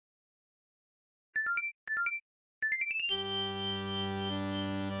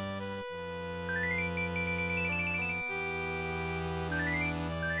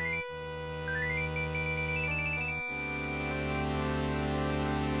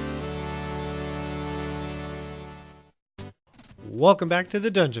Welcome back to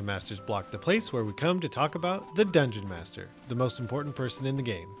the Dungeon Master's Block, the place where we come to talk about the Dungeon Master, the most important person in the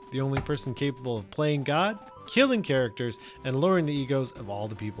game, the only person capable of playing God, killing characters, and lowering the egos of all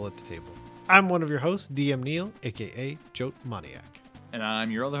the people at the table. I'm one of your hosts, DM Neil, aka Jote Maniac. And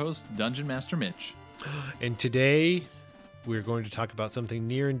I'm your other host, Dungeon Master Mitch. And today, we're going to talk about something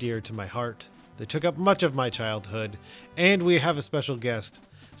near and dear to my heart that took up much of my childhood, and we have a special guest.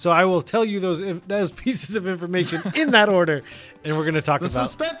 So I will tell you those pieces of information in that order, and we're going to talk about... The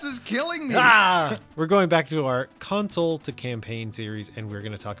suspense is killing me! We're going back to our console to campaign series, and we're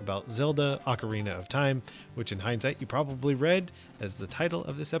going to talk about Zelda Ocarina of Time, which in hindsight you probably read as the title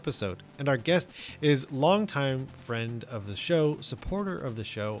of this episode. And our guest is longtime friend of the show, supporter of the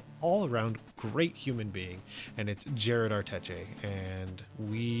show, all-around great human being, and it's Jared Arteche. And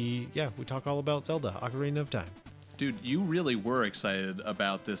we talk all about Zelda Ocarina of Time. Dude, you really were excited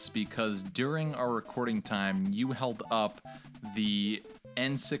about this because during our recording time, you held up the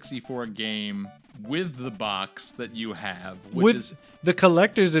N64 game with the box that you have, which is the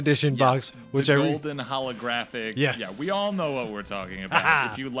collector's edition box, which the golden holographic. Yes. Yeah, we all know what we're talking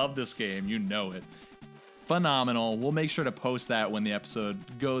about. If you love this game, you know it. Phenomenal. We'll make sure to post that when the episode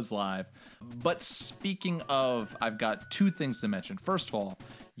goes live. But speaking of, I've got two things to mention. First of all,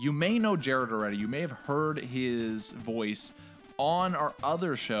 you may know Jared already. You may have heard his voice on our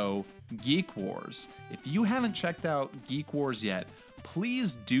other show, Geek Wars. If you haven't checked out Geek Wars yet,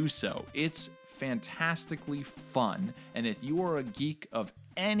 please do so. It's fantastically fun. And if you are a geek of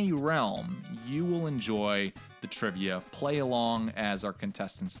any realm, you will enjoy the trivia, play along as our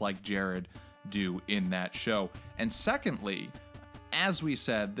contestants like Jared do in that show. And secondly, as we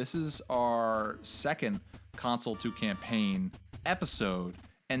said, this is our second console to campaign episode.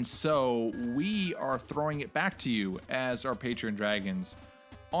 And so we are throwing it back to you as our Patreon Dragons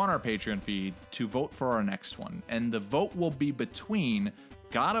on our Patreon feed to vote for our next one. And the vote will be between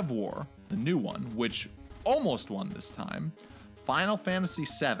God of War, the new one, which almost won this time, Final Fantasy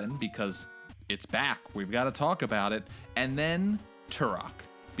VII, because it's back, we've got to talk about it, and then Turok,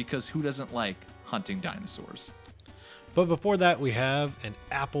 because who doesn't like hunting dinosaurs? But before that, we have an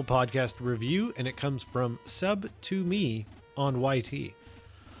Apple Podcast review, and it comes from Sub to Me on YT.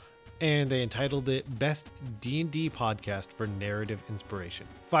 And they entitled it Best D&D Podcast for Narrative Inspiration.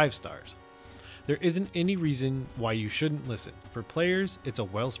 5 stars. There isn't any reason why you shouldn't listen. For players, it's a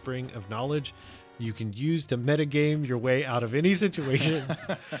wellspring of knowledge you can use to metagame your way out of any situation.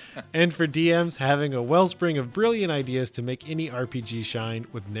 And for DMs, having a wellspring of brilliant ideas to make any RPG shine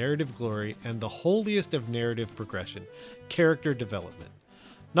with narrative glory and the holiest of narrative progression, character development.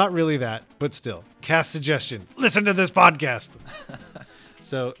 Not really that, but still. Cast suggestion. Listen to this podcast.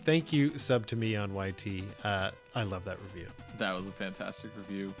 So thank you, Sub to Me on YT. I love that review. That was a fantastic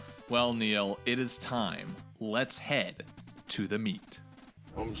review. Well, Neil, it is time. Let's head to the meat.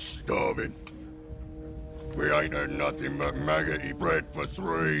 I'm starving. We ain't had nothing but maggoty bread for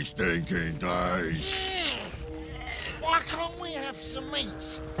 3 stinking days. Why can't we have some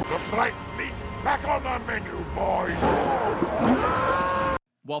meats? The flake meat's back on the menu, boys.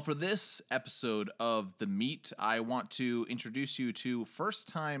 Well, for this episode of The Meat, I want to introduce you to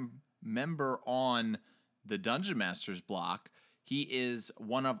first-time member on the Dungeon Master's Block. He is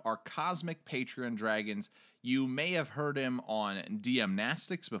one of our Cosmic Patreon Dragons. You may have heard him on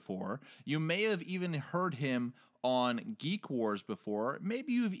DMnastics before. You may have even heard him on Geek Wars before.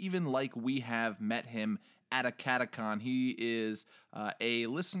 Maybe you've even, like we have, met him at a Catacon. He is a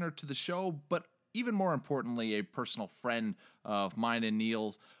listener to the show, but even more importantly, a personal friend of mine and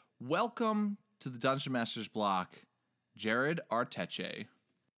Neil's. Welcome to the Dungeon Master's Block, Jared Arteche.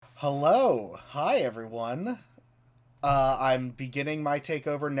 Hello. Hi, everyone. I'm beginning my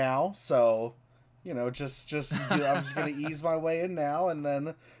takeover now, so, I'm just going to ease my way in now, and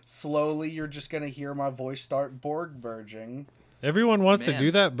then slowly you're just going to hear my voice start Borg-burging. Everyone wants to do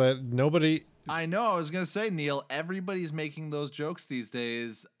that, but nobody... I know. I was going to say, Neil, everybody's making those jokes these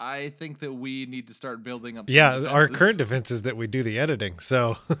days. I think that we need to start building up some defenses. Our current defense is that we do the editing,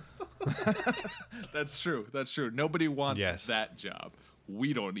 so... That's true. Nobody wants Yes. that job.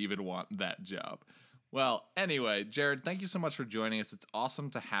 We don't even want that job. Well, anyway, Jared, thank you so much for joining us. It's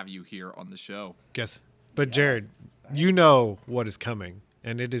awesome to have you here on the show. But Jared, you know what is coming,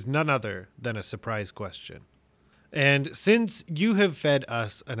 and it is none other than a surprise question. And since you have fed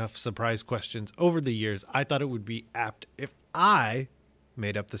us enough surprise questions over the years, I thought it would be apt if I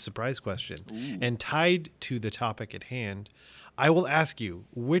made up the surprise question. Ooh. And tied to the topic at hand, I will ask you,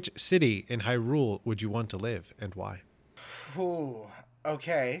 which city in Hyrule would you want to live and why? Ooh,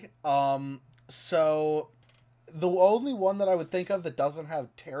 okay. So the only one that I would think of that doesn't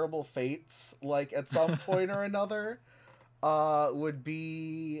have terrible fates, like, at some point or another, would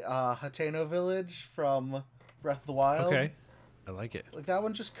be Hateno Village from Breath of the Wild. Okay. I like it. Like that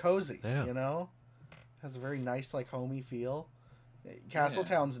one, just cozy. Yeah. You know, has a very nice like homey feel.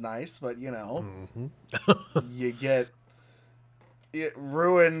 Castletown's nice, but you know, you get it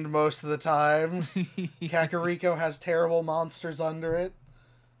ruined most of the time. Kakariko has terrible monsters under it.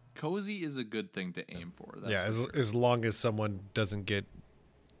 Cozy is a good thing to aim for. That's Yeah, for sure. as long as someone doesn't get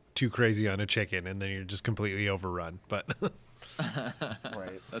too crazy on a chicken and then you're just completely overrun. But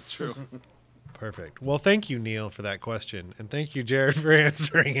Right. That's true. perfect. Well, thank you, Neil, for that question. And thank you, Jared, for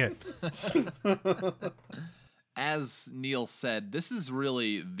answering it. As Neil said, this is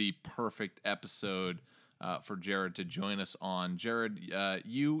really the perfect episode for Jared to join us on. Jared,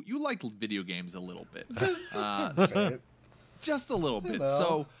 you like video games a little bit. Right. Just a little bit. know.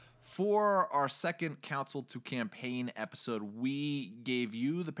 So for our second Council to Campaign episode, we gave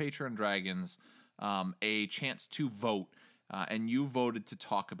you, the Patreon Dragons, a chance to vote, and you voted to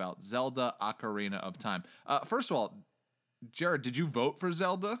talk about Zelda Ocarina of Time. First of all, Jared, did you vote for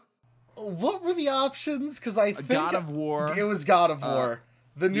Zelda? What were the options? Because I think God of War. It was God of War.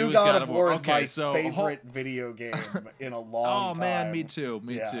 The it new was God of War is Okay, my so favorite video game in a long Oh time. man, me too.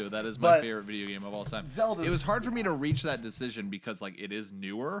 Me Yeah. too. That is my But favorite video game of all time. Zelda's- It was hard for me to reach that decision because like it is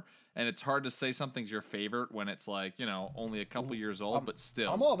newer and it's hard to say something's your favorite when it's like, you know, only a couple years old, but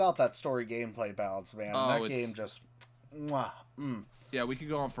still. I'm all about that story gameplay balance, man. Oh, That it's- game just. Mwah, Yeah, we could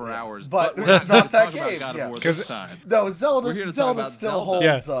go on for hours, But we're it's not not gonna that talk about game, God yeah. of War 'Cause- this time. No, We're here to talk Zelda about still Zelda.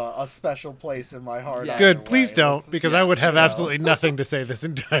 holds a special place in my heart. Yeah. either Good. Please way. don't, It's- because I would have you know. absolutely nothing to say this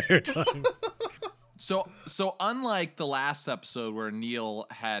entire time. So unlike the last episode where Neil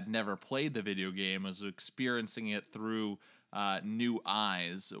had never played the video game, was experiencing it through new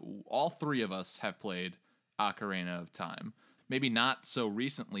eyes, all three of us have played Ocarina of Time. Maybe not so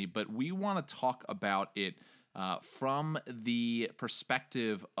recently, but we want to talk about it from the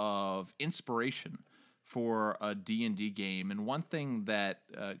perspective of inspiration for a D&D game. And one thing that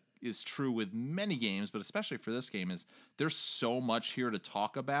is true with many games, but especially for this game, is there's so much here to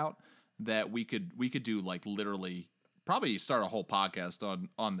talk about that we could do like literally probably start a whole podcast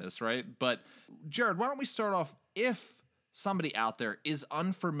on this, right? But Jared, why don't we start off, if somebody out there is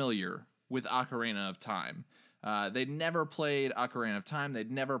unfamiliar with Ocarina of Time, they'd never played Ocarina of Time,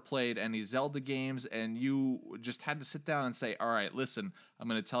 they'd never played any Zelda games, and you just had to sit down and say, all right, listen, I'm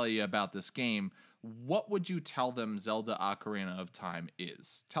going to tell you about this game. What would you tell them Zelda Ocarina of Time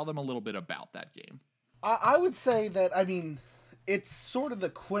is? Tell them a little bit about that game. I would say that, I mean, it's sort of the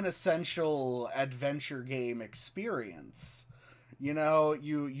quintessential adventure game experience. You know,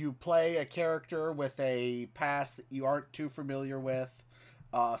 you play a character with a past that you aren't too familiar with,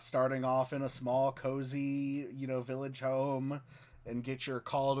 starting off in a small, cozy, village home, and get your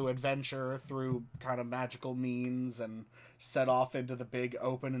call to adventure through kind of magical means and set off into the big,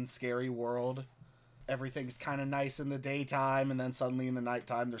 open and scary world. Everything's kind of nice in the daytime, and then suddenly in the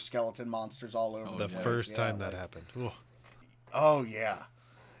nighttime, there's skeleton monsters all over The the place. first Yeah, time that like- happened. Ooh. Oh, yeah.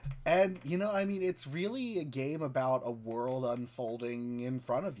 And, I mean, it's really a game about a world unfolding in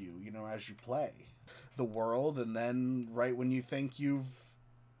front of you, as you play the world. And then right when you think you've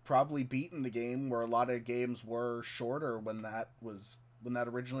probably beaten the game, where a lot of games were shorter when that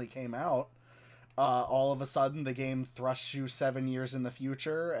originally came out, all of a sudden the game thrusts you 7 years in the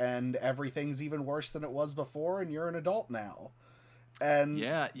future and everything's even worse than it was before, and you're an adult now. And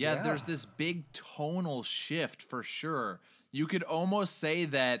Yeah, there's this big tonal shift for sure. You could almost say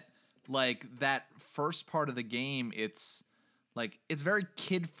that, like, that first part of the game, it's very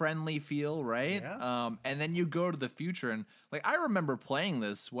kid-friendly feel, right? Yeah. And then you go to the future, and, like, I remember playing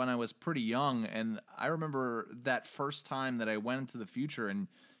this when I was pretty young, and I remember that first time that I went into the future, and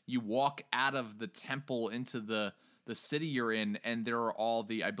you walk out of the temple into the city you're in, and there are all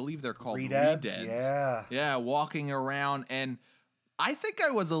the, I believe they're called Redeads, Redeads. Yeah, walking around, and I think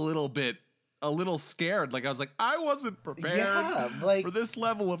I was a little scared. Like, I was like, I wasn't prepared like, for this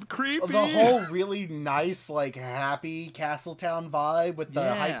level of creepy. the whole really nice, like, happy Castletown vibe with the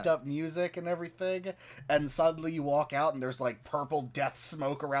Yeah. hyped up music and everything, and suddenly you walk out and there's like purple death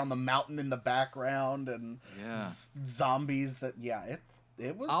smoke around the mountain in the background, and Yeah. zombies that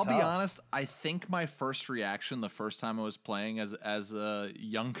it was I'll be tough. honest, I think my first reaction the first time I was playing as a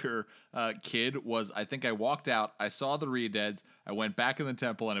younger kid was, I think I walked out, I saw the Redeads, I went back in the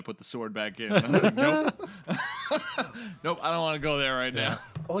temple, and I put the sword back in. And I was like, nope. Nope, I don't want to go there right now.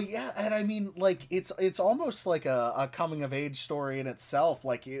 Oh yeah, and I mean, like, it's almost like a coming of age story in itself,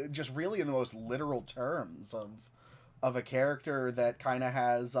 like, just really in the most literal terms of a character that kind of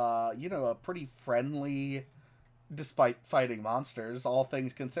has a pretty friendly, despite fighting monsters, all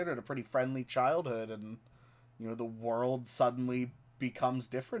things considered, a pretty friendly childhood, and the world suddenly becomes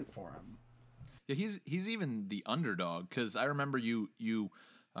different for him. Yeah, he's even the underdog, because I remember you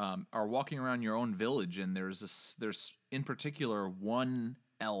are walking around your own village, and there's in particular one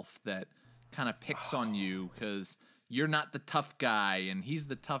elf that kind of picks on you because you're not the tough guy and he's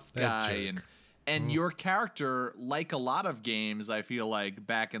the tough guy, and your character, like a lot of games, I feel like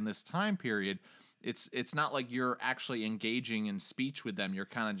back in this time period, it's not like you're actually engaging in speech with them. You're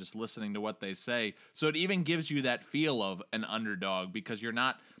kind of just listening to what they say. So it even gives you that feel of an underdog, because you're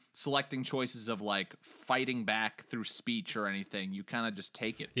not selecting choices of like fighting back through speech or anything. You kind of just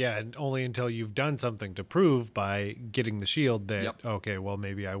take it. Yeah, and only until you've done something to prove by getting the shield that, Yep. okay, well,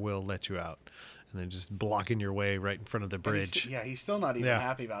 maybe I will let you out. And then just blocking your way right in front of the bridge. He's still not even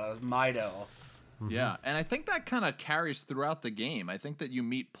happy about it. It was Mido. Yeah, and I think that kind of carries throughout the game. I think that you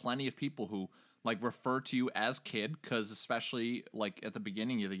meet plenty of people who like refer to you as kid, because especially like at the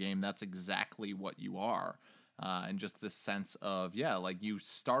beginning of the game, that's exactly what you are. And just this sense of, like you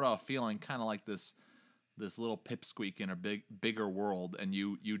start off feeling kind of like this little pipsqueak in a bigger world, and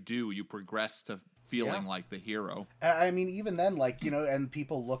you progress to feeling like the hero. I mean, even then, like, and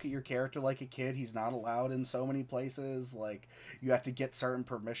people look at your character like a kid. He's not allowed in so many places. Like, you have to get certain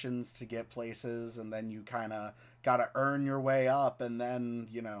permissions to get places, and then you kind of got to earn your way up, and then,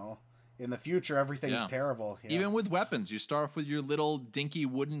 in the future, everything's terrible. Yeah. Even with weapons, you start off with your little dinky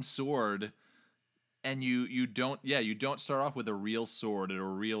wooden sword, and you don't start off with a real sword or a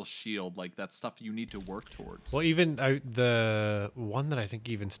real shield. Like, that's stuff you need to work towards. Well, even the one that I think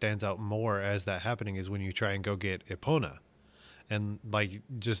even stands out more as that happening is when you try and go get Epona, and like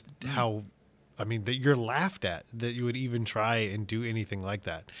just how, I mean, that you're laughed at that you would even try and do anything like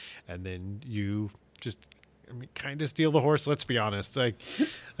that, and then you just, I mean, kind of steal the horse. Let's be honest, like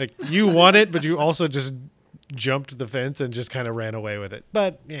you want it, but you also just jumped the fence and just kind of ran away with it.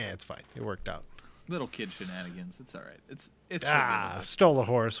 But yeah, it's fine. It worked out. Little kid shenanigans. It's all right. It's forgivable. Stole a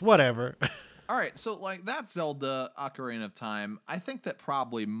horse. Whatever. All right, so like that's Zelda Ocarina of Time. I think that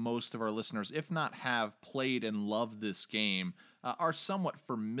probably most of our listeners, if not have played and loved this game, are somewhat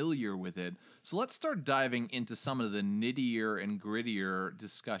familiar with it. So let's start diving into some of the nittier and grittier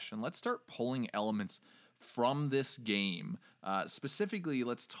discussion. Let's start pulling elements from this game. Specifically,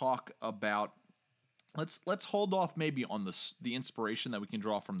 let's talk about. Let's hold off maybe on the inspiration that we can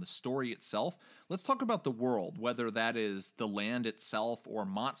draw from the story itself. Let's talk about the world, whether that is the land itself or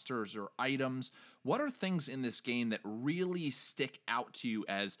monsters or items. What are things in this game that really stick out to you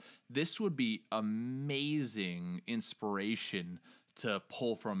as this would be amazing inspiration to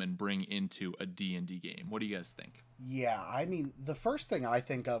pull from and bring into a D&D game? What do you guys think? Yeah, I mean, the first thing I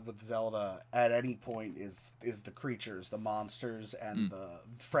think of with Zelda at any point is the creatures, the monsters, and the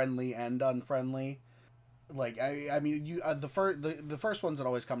friendly and unfriendly. Like, I mean, you the first ones that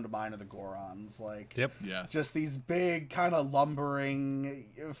always come to mind are the Gorons. Like, Yep. Yes. just these big, kind of lumbering,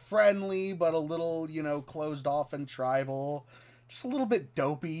 friendly, but a little, closed off and tribal. Just a little bit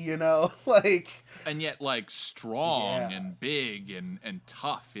dopey, like... And yet, like, strong and big and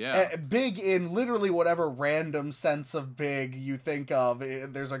tough, yeah. Big in literally whatever random sense of big you think of.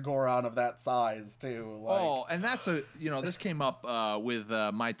 There's a Goron of that size, too. Like, and that's this came up with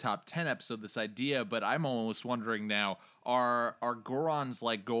my top 10 episode, this idea, but I'm almost wondering now, are Gorons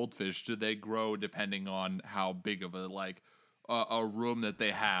like goldfish? Do they grow depending on how big of a room that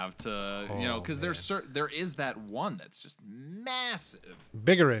they have to, because there is that one that's just massive.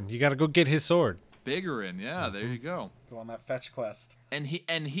 Biggerin, you got to go get his sword. Biggerin, yeah, there you go. go on that fetch quest. And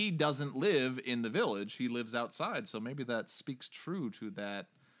he doesn't live in the village; he lives outside. So maybe that speaks true to that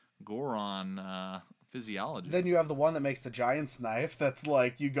Goron physiology. Then you have the one that makes the giant's knife. That's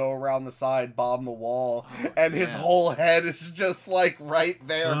like you go around the side, bomb the wall, and his whole head is just like right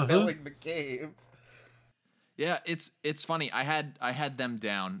there, filling the cave. Yeah, it's funny. I had them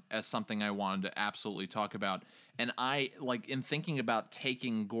down as something I wanted to absolutely talk about, and I like in thinking about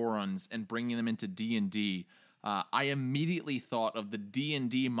taking Gorons and bringing them into D&D. I immediately thought of the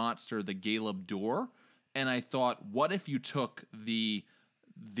D&D monster, the Galeb Door, and I thought, what if you took the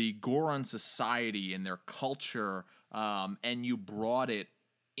Goron society and their culture, and you brought it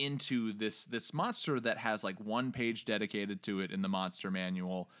into this monster that has like one page dedicated to it in the monster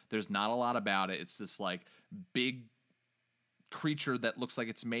manual. There's not a lot about it. It's this like big creature that looks like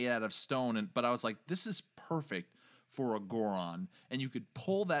it's made out of stone. But I was like, this is perfect for a Goron. And you could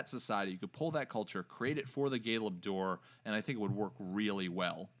pull that society, you could pull that culture, create it for the Galeb Door, and I think it would work really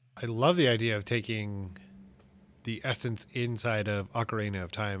well. I love the idea of taking the essence inside of Ocarina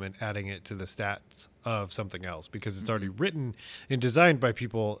of Time and adding it to the stats of something else, because it's already written and designed by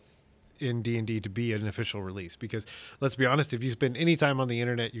people in D&D to be an official release, because let's be honest, if you spend any time on the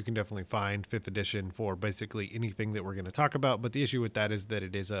internet, you can definitely find 5th edition for basically anything that we're going to talk about. But the issue with that is that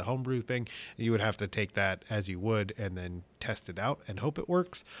it is a homebrew thing. You would have to take that as you would and then test it out and hope it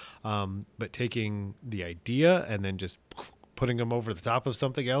works. But taking the idea and then just putting them over the top of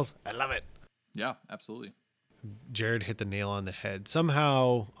something else, I love it. Yeah, absolutely. Jared hit the nail on the head.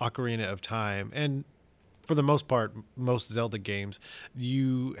 Somehow Ocarina of Time, and for the most part, most Zelda games,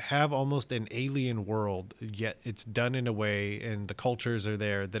 you have almost an alien world, yet it's done in a way and the cultures are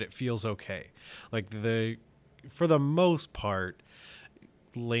there that it feels okay. Like for the most part,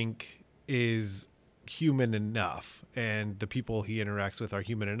 Link is human enough and the people he interacts with are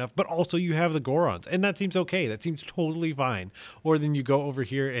human enough, but also you have the Gorons and that seems okay. That seems totally fine. Or then you go over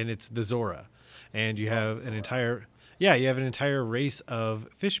here and it's the Zora and you have an entire... Yeah, you have an entire race of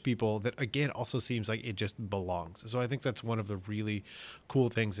fish people that, again, also seems like it just belongs. So I think that's one of the really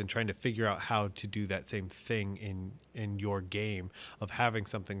cool things in trying to figure out how to do that same thing in your game, of having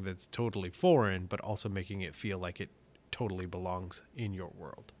something that's totally foreign, but also making it feel like it totally belongs in your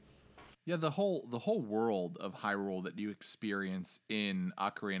world. Yeah, the whole world of Hyrule that you experience in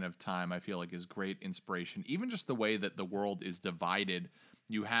Ocarina of Time, I feel like is great inspiration. Even just the way that the world is divided.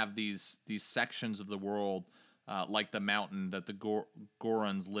 You have these sections of the world, like the mountain that the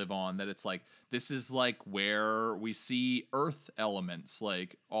Gorons live on, that it's like, this is like where we see earth elements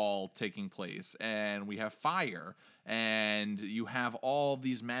like all taking place, and we have fire, and you have all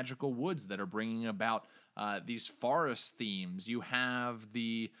these magical woods that are bringing about these forest themes. You have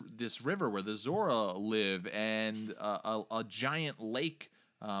this river where the Zora live, and a giant lake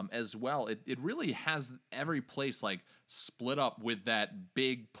as well. It really has every place like split up, with that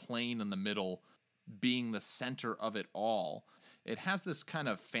big plain in the middle being the center of it all. It has this kind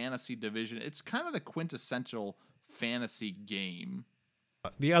of fantasy division. It's kind of the quintessential fantasy game.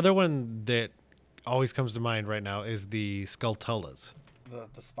 The other one that always comes to mind right now is the Skulltulas.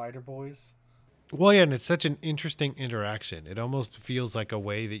 The Spider Boys. Well, yeah, and it's such an interesting interaction. It almost feels like a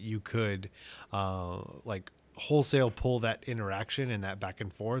way that you could like wholesale pull that interaction and that back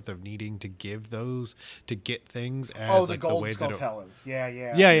and forth of needing to give those to get things as the like gold the way Skulltulas.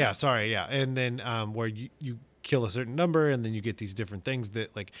 Yeah, sorry, yeah. And then where you kill a certain number and then you get these different things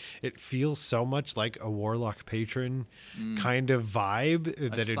that, like, it feels so much like a Warlock patron kind of vibe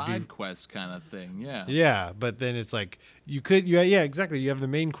that A it'd side be quest kind of thing, yeah. Yeah, but then it's like yeah, exactly. You have the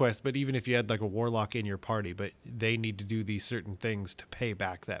main quest, but even if you had like a Warlock in your party, but they need to do these certain things to pay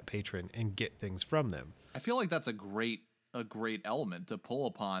back that patron and get things from them. I feel like that's a great element to pull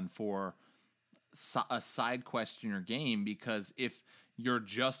upon for a side quest in your game, because if you're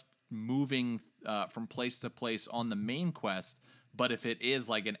just moving from place to place on the main quest, but if it is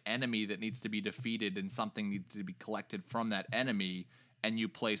like an enemy that needs to be defeated and something needs to be collected from that enemy, and you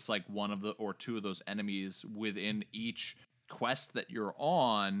place like one of the or two of those enemies within each quest that you're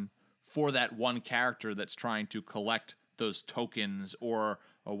on for that one character that's trying to collect those tokens, or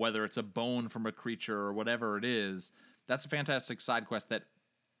whether it's a bone from a creature or whatever it is, that's a fantastic side quest that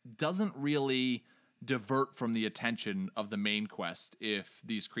doesn't really divert from the attention of the main quest if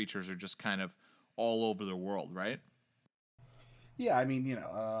these creatures are just kind of all over the world, right? Yeah, I mean,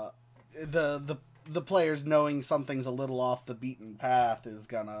 the players knowing something's a little off the beaten path is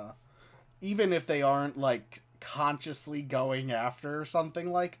gonna, even if they aren't like consciously going after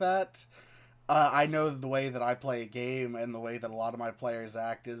something like that. I know the way that I play a game and the way that a lot of my players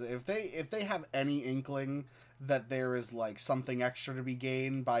act is if they have any inkling that there is like something extra to be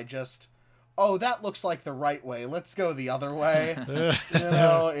gained by just, oh, that looks like the right way, let's go the other way.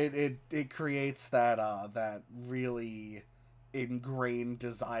 It creates that really ingrained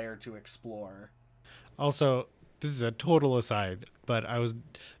desire to explore. Also, this is a total aside, but I was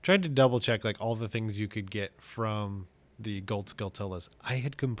trying to double check like all the things you could get from the gold Skulltulas. I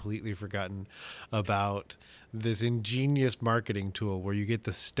had completely forgotten about this ingenious marketing tool where you get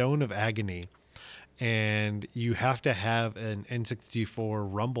the Stone of Agony, and you have to have an N64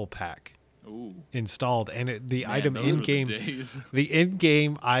 Rumble Pack installed, and the item in-game, the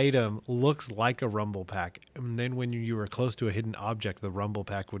in-game item looks like a Rumble Pack, and then when you were close to a hidden object, the Rumble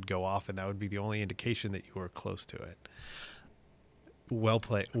Pack would go off, and that would be the only indication that you were close to it. Well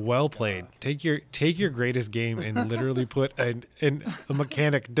played. Take your greatest game and literally put a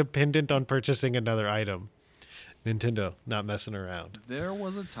mechanic dependent on purchasing another item. Nintendo, not messing around. There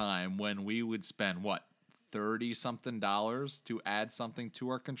was a time when we would spend $30-something to add something to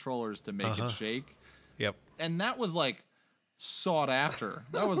our controllers to make it shake. Yep. And that was like sought after.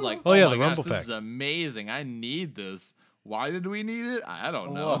 That was like, oh yeah, my the Rumble gosh, Pack. This is amazing. I need this. Why did we need it? I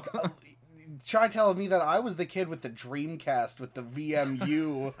don't know. Look, try telling me that I was the kid with the Dreamcast with the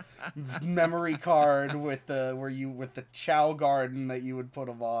VMU memory card with the Chow Garden that you would put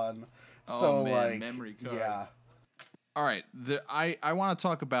them on. Oh, man, memory cards. Yeah. All right, I want to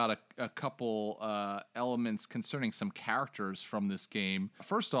talk about a couple elements concerning some characters from this game.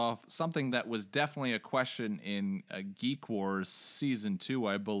 First off, something that was definitely a question in Geek Wars Season 2,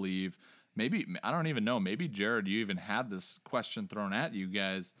 I believe. Maybe, I don't even know, maybe Jared, you even had this question thrown at you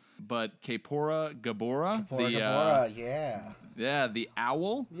guys. But Kapora Gabora? Yeah. Yeah, the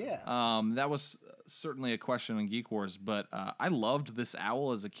owl. Yeah. That was certainly a question in Geek Wars, but I loved this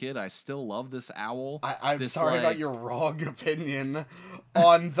owl as a kid. I still love this owl. I'm sorry about your wrong opinion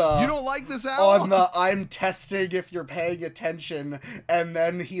on the... You don't like this owl? On the I'm testing if you're paying attention, and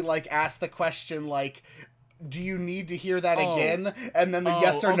then he, like, asked the question, like... Do you need to hear that again? And then the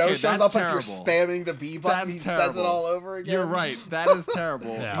yes or no shows up terrible. if you're spamming the B button. He says it all over again. You're right. That is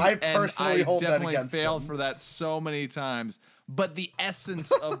terrible. Yeah. I personally hold that against I definitely failed him. for that so many times. But the essence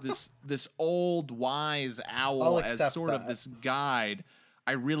of this old wise owl as sort of this guide,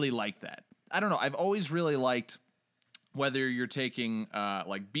 I really like that. I don't know. I've always really liked whether you're taking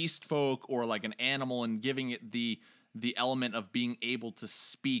like beast folk or like an animal and giving it the element of being able to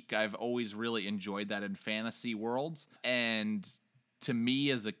speak. I've always really enjoyed that in fantasy worlds. And to me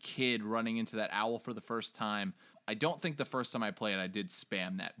as a kid running into that owl for the first time, I don't think the first time I played I did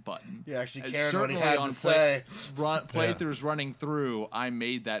spam that button. You actually cared what he had to say. Playthroughs running through, I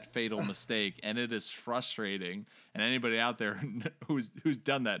made that fatal mistake, and it is frustrating. And anybody out there who's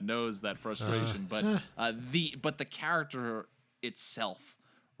done that knows that frustration. But the character itself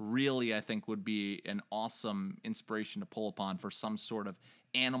really, I think, would be an awesome inspiration to pull upon for some sort of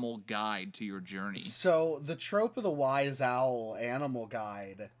animal guide to your journey. So the trope of the wise owl animal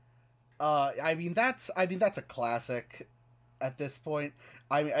guide, I mean that's a classic at this point.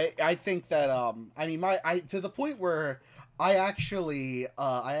 I think that to the point where I actually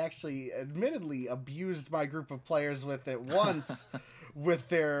admittedly abused my group of players with it once. With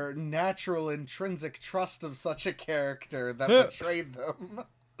their natural intrinsic trust of such a character that betrayed them.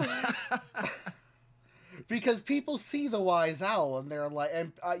 Because people see the wise owl and they're like,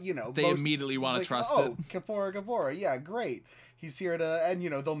 and they immediately want to trust it. Kapora Gabora, yeah, great. He's here to, and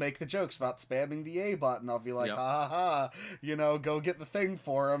they'll make the jokes about spamming the A button. I'll be like, yep. ha ha ha, go get the thing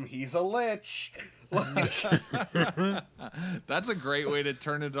for him. He's a lich. That's a great way to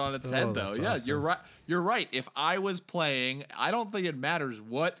turn it on its head, though. Yeah, awesome. You're right. You're right. If I was playing, I don't think it matters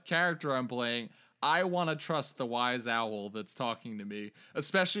what character I'm playing. I want to trust the wise owl that's talking to me,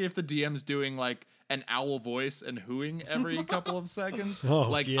 especially if the DM's doing like an owl voice and hooing every couple of seconds.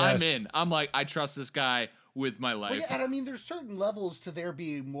 Yes. I'm in. I'm like, I trust this guy with my life. Well, yeah, and I mean, there's certain levels to there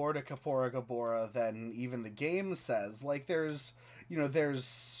being more to Kapora Gabora than even the game says. Like, there's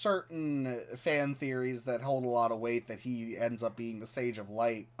certain fan theories that hold a lot of weight that he ends up being the Sage of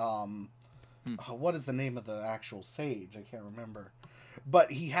Light. What is the name of the actual sage? I can't remember.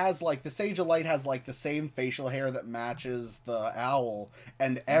 But he has, like, the Sage of Light has, like, the same facial hair that matches the owl,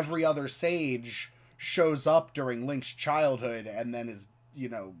 and every other sage shows up during Link's childhood and then is,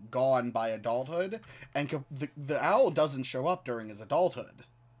 gone by adulthood, and the owl doesn't show up during his adulthood.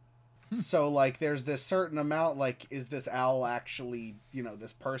 So, like, there's this certain amount, like, is this owl actually,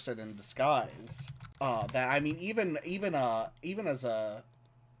 this person in disguise? That, I mean, even as a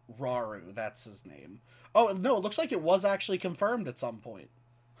Raru, that's his name. Oh, no, it looks like it was actually confirmed at some point.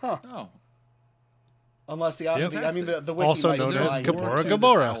 Huh. Oh. Unless the wiki also might known lie. as Kapora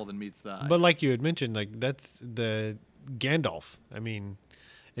Gabora. Than meets the eye. But like you had mentioned, like that's the Gandalf. I mean,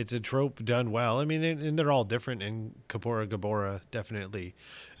 it's a trope done well. I mean, and they're all different, and Kapora Gabora definitely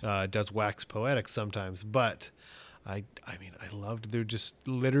does wax poetic sometimes. But I loved they just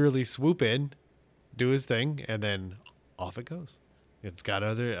literally swoop in, do his thing, and then off it goes. It's got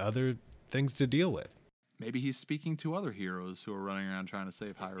other things to deal with. Maybe he's speaking to other heroes who are running around trying to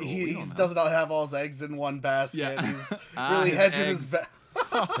save Hyrule. He does not have all his eggs in one basket. Yeah. He's really hedging his bet.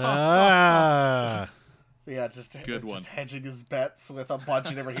 Yeah, just hedging his bets with a bunch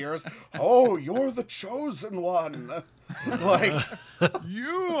of different heroes. Oh, you're the chosen one. Like,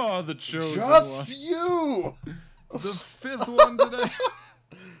 you are the chosen one. Just you. The fifth one today.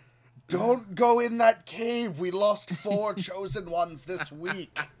 Don't go in that cave. We lost 4 chosen ones this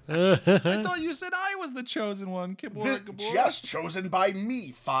week. I thought you said I was the chosen one, Kapora Gabora. Just chosen by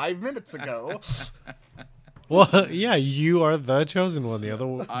me 5 minutes ago. Well, yeah, you are the chosen one. The other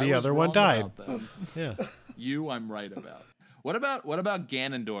one died. Yeah. I'm right about. What about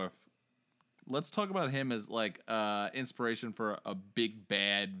Ganondorf? Let's talk about him as like inspiration for a big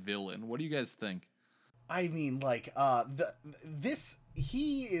bad villain. What do you guys think? I mean, like,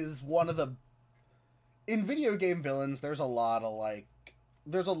 he is one of the, in video game villains, there's a lot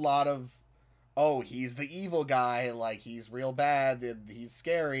of, oh, he's the evil guy, like, he's real bad, and he's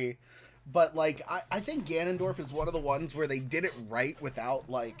scary, but, like, I think Ganondorf is one of the ones where they did it right without,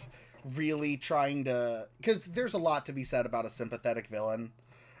 like, really trying to, because there's a lot to be said about a sympathetic villain,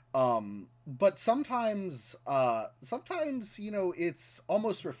 but sometimes, you know, it's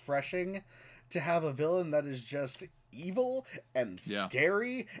almost refreshing to have a villain that is just evil and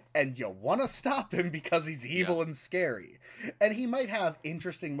scary, and you want to stop him because he's evil and scary. And he might have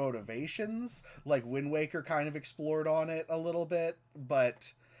interesting motivations, like Wind Waker kind of explored on it a little bit,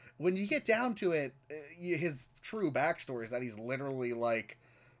 but when you get down to it, his true backstory is that he's literally like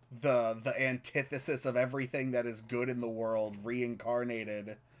the antithesis of everything that is good in the world,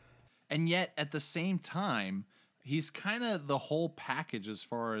 reincarnated. And yet, at the same time, he's kind of the whole package as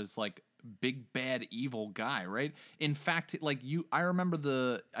far as, like, big bad evil guy, right? In fact, like, I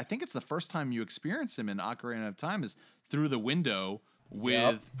remember I think it's the first time you experience him in Ocarina of Time is through the window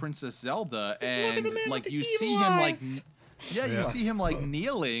with Princess Zelda, and like you see him like you see him like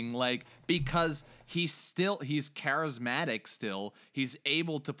kneeling, like, because he's charismatic still. He's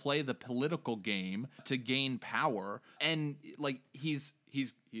able to play the political game to gain power, and like he's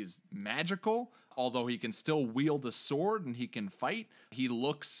magical, although he can still wield a sword and he can fight. He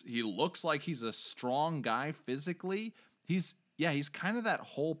looks like he's a strong guy physically. He's kind of that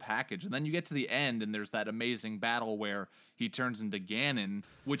whole package. And then you get to the end and there's that amazing battle where he turns into Ganon,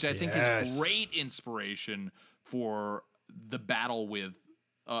 which I think is great inspiration for the battle with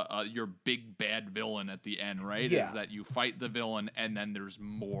your big bad villain at the end, right? Yeah. Is that you fight the villain and then there's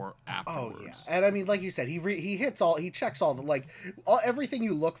more afterwards. Oh yeah, and I mean, like you said, he checks all the everything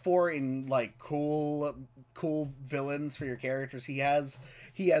you look for in like cool villains for your characters. He has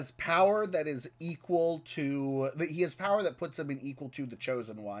power that is equal to he has power that puts him in equal to the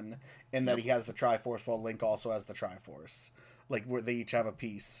Chosen One, in that he has the Triforce, while Link also has the Triforce. Like, where they each have a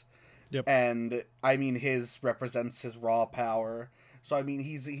piece. Yep. And I mean, his represents his raw power. So I mean,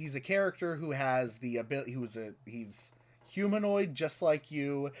 he's a character who has the ability. He's humanoid just like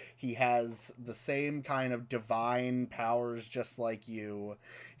you. He has the same kind of divine powers just like you.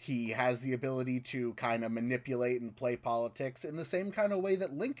 He has the ability to kind of manipulate and play politics in the same kind of way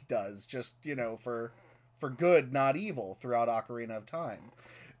that Link does, just, you know, for good, not evil, throughout Ocarina of Time.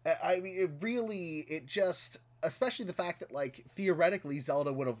 I mean, it just, especially the fact that, like, theoretically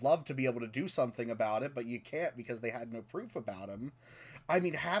Zelda would have loved to be able to do something about it, but you can't because they had no proof about him. I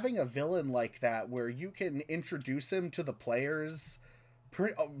mean, having a villain like that where you can introduce him to the players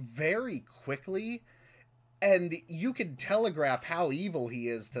very quickly, and you can telegraph how evil he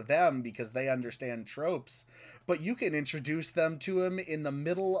is to them because they understand tropes, but you can introduce them to him in the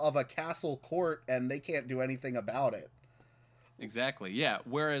middle of a castle court and they can't do anything about it. Exactly, yeah.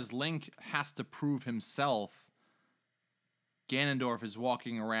 Whereas Link has to prove himself, Ganondorf is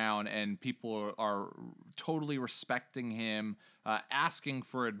walking around and people are totally respecting him, asking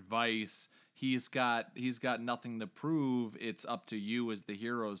for advice. He's got nothing to prove. It's up to you as the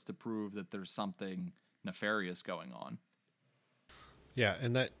heroes to prove that there's something nefarious going on. Yeah,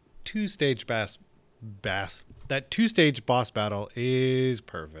 and that two-stage boss battle is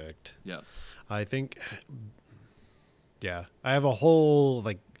perfect. Yes. I think, yeah, I have a whole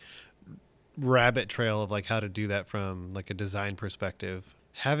like rabbit trail of like how to do that from like a design perspective.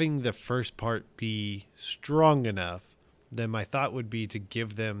 Having the first part be strong enough, then my thought would be to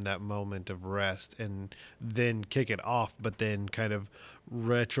give them that moment of rest and then kick it off, but then kind of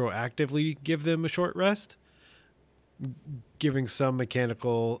retroactively give them a short rest, giving some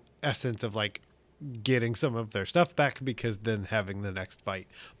mechanical essence of like getting some of their stuff back, because then having the next fight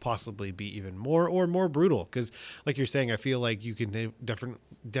possibly be even more brutal. Because like you're saying, I feel like you can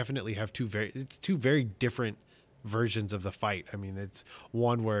definitely have two very different versions of the fight. I mean, it's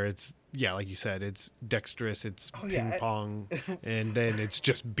one where it's, yeah, like you said, it's dexterous, it's ping pong, and then it's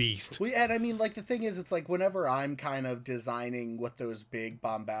just beast. Well, and I mean, like, the thing is, it's like whenever I'm kind of designing what those big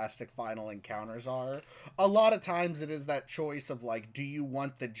bombastic final encounters are, a lot of times it is that choice of like, do you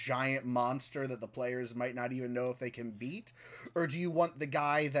want the giant monster that the players might not even know if they can beat, or do you want the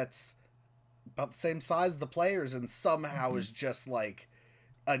guy that's about the same size as the players and somehow is just like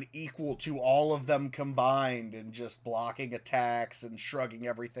an equal to all of them combined and just blocking attacks and shrugging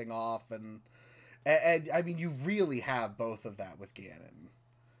everything off, and I mean, you really have both of that with Ganon.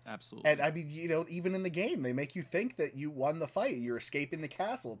 Absolutely. And I mean, you know, even in the game, they make you think that you won the fight. You're escaping the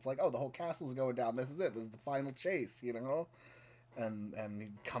castle. It's like, oh, the whole castle's going down. This is it. This is the final chase, you know? And he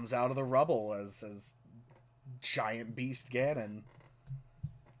comes out of the rubble as giant beast Ganon.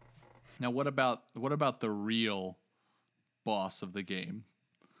 Now, what about the real boss of the game,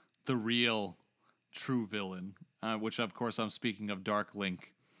 the real true villain, which of course I'm speaking of Dark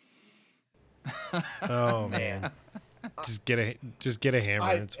Link. Oh man. Just get a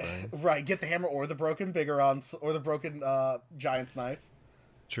hammer. It's fine. Right, get the hammer or the broken Bigarons or the broken Giant's knife.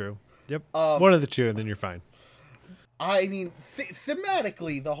 True. Yep. One of the two, and then you're fine. I mean,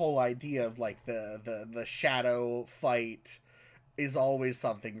 thematically, the whole idea of like the shadow fight is always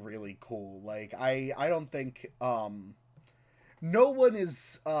something really cool. Like I don't think no one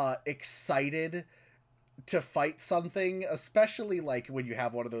is excited to fight something, especially like when you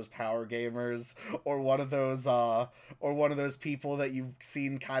have one of those power gamers or one of those people that you've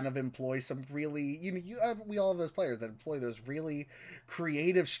seen kind of employ some really, we all have those players that employ those really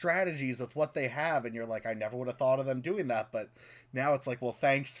creative strategies with what they have, and you're like, I never would have thought of them doing that, but now it's like, well,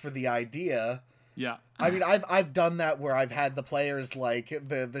 thanks for the idea. Yeah. I mean, I've done that where I've had the players, like,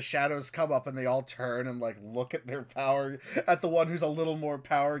 the shadows come up and they all turn and, like, look at their power, at the one who's a little more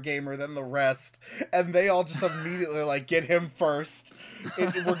power gamer than the rest, and they all just immediately, like, get him first.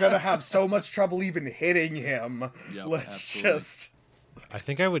 We're gonna have so much trouble even hitting him. Yep, Let's absolutely. just... I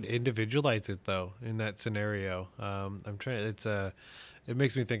think I would individualize it though in that scenario. I'm trying. It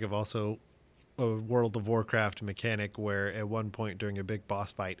makes me think of also a World of Warcraft mechanic where at one point during a big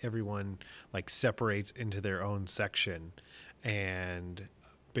boss fight, everyone like separates into their own section, and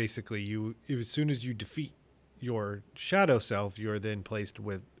basically as soon as you defeat your shadow self, you're then placed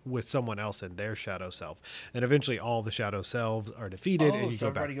with someone else in their shadow self, and eventually all the shadow selves are defeated, and you so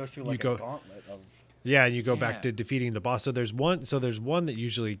go back. everybody goes through like a gauntlet of... Yeah, and you go back to defeating the boss. So there's one that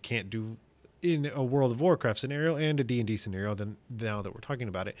usually can't do in a World of Warcraft scenario and a D&D scenario. Then now that we're talking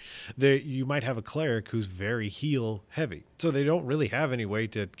about it, you might have a cleric who's very heal heavy, so they don't really have any way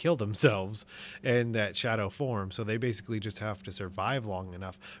to kill themselves in that shadow form. So they basically just have to survive long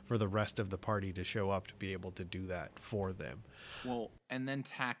enough for the rest of the party to show up to be able to do that for them. Well, and then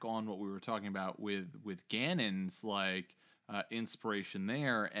tack on what we were talking about with Ganon's like inspiration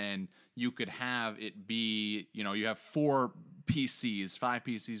there, and you could have it be, you have 4 PCs, 5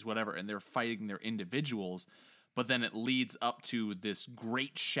 PCs, whatever, and they're fighting their individuals, but then it leads up to this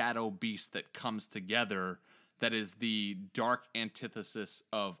great shadow beast that comes together that is the dark antithesis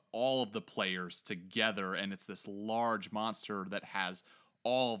of all of the players together, and it's this large monster that has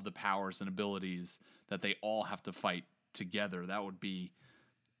all of the powers and abilities that they all have to fight together. That would be...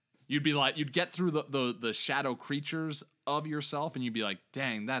 You'd get through the shadow creatures of yourself, and you'd be like,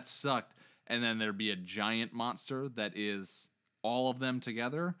 dang, that sucked. And then there'd be a giant monster that is all of them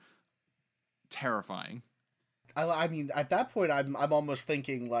together. Terrifying. I mean, at that point, I'm almost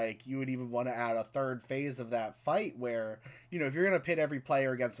thinking like you would even want to add a third phase of that fight where, if you're gonna pit every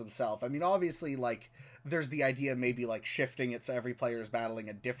player against himself. I mean, obviously, like there's the idea maybe like shifting it so every player is battling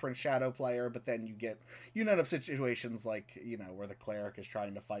a different shadow player, but then you end up situations like where the cleric is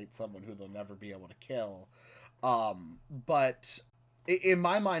trying to fight someone who they'll never be able to kill. But in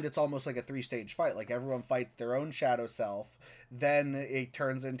my mind, it's almost like a 3-stage fight. Like everyone fights their own shadow self, then it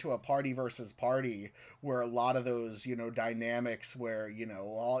turns into a party versus party where a lot of those dynamics where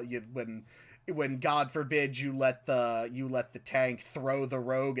when God forbid you let the tank throw the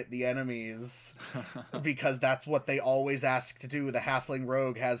rogue at the enemies because that's what they always ask to do. The halfling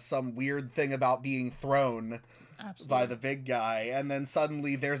rogue has some weird thing about being thrown. Absolutely. By the big guy, and then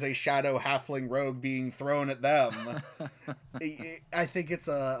suddenly there's a shadow halfling rogue being thrown at them. I think it's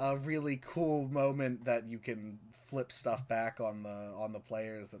a really cool moment that you can flip stuff back on the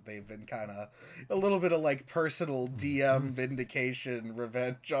players, that they've been kind of a little bit of like personal DM vindication,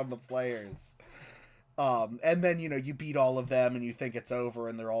 revenge on the players. And then you beat all of them and you think it's over,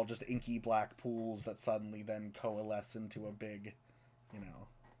 and they're all just inky black pools that suddenly then coalesce into a big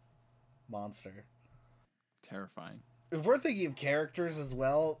monster. Terrifying. If we're thinking of characters as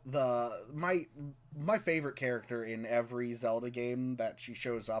well, my favorite character in every Zelda game that she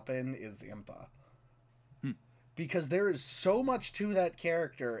shows up in is Impa. Because there is so much to that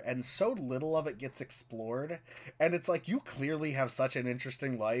character and so little of it gets explored, and it's like you clearly have such an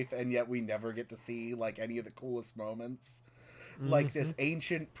interesting life, and yet we never get to see like any of the coolest moments. Like this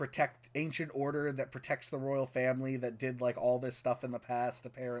ancient order that protects the royal family that did like all this stuff in the past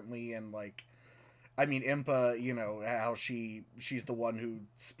apparently, and like I mean, Impa, how she's the one who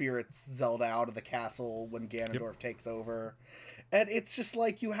spirits Zelda out of the castle when Ganondorf takes over. And it's just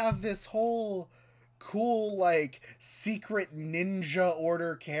like you have this whole cool, like, secret ninja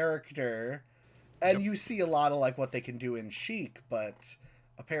order character. And you see a lot of, like, what they can do in Sheik, but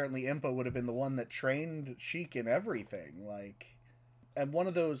apparently Impa would have been the one that trained Sheik in everything. Like, one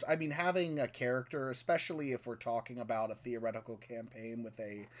of those, I mean, having a character, especially if we're talking about a theoretical campaign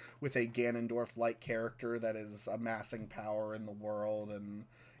with a Ganondorf like character that is amassing power in the world and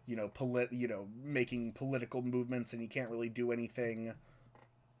making political movements, and you can't really do anything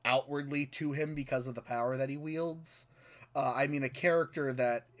outwardly to him because of the power that he wields. I mean, a character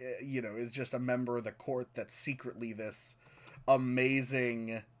that is just a member of the court that's secretly this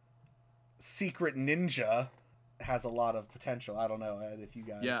amazing secret ninja has a lot of potential. I don't know, Ed, if you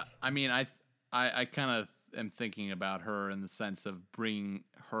guys. Yeah, I mean, I kind of am thinking about her in the sense of bringing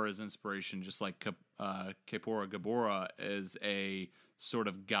her as inspiration, just like Kaepora Gaebora is a sort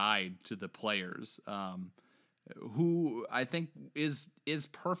of guide to the players, who I think is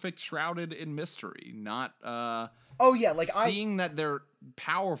perfect, shrouded in mystery. Not seeing that they're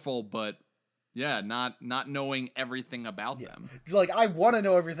powerful, but not knowing everything about them. Like, I want to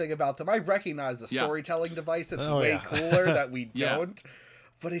know everything about them. I recognize the storytelling device. It's cooler that we don't.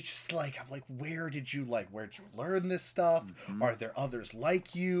 But it's just like, I'm like, where'd you learn this stuff? Mm-hmm. Are there others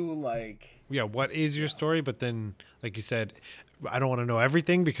like you? Like, what is your story? But then, like you said, I don't want to know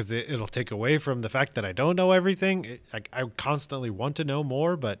everything because it'll take away from the fact that I don't know everything. I constantly want to know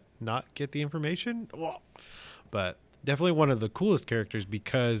more, but not get the information. But definitely one of the coolest characters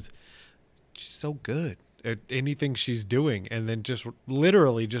because she's so good at anything she's doing, and then just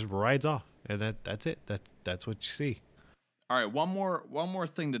literally just rides off, and that's it. That's what you see. All right, one more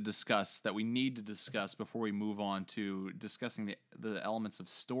thing to discuss that we need to discuss before we move on to discussing the elements of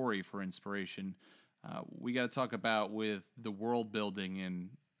story for inspiration. We got to talk about, with the world building in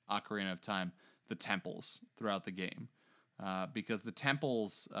Ocarina of Time, the temples throughout the game, because the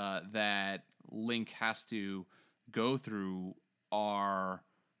temples that Link has to go through are,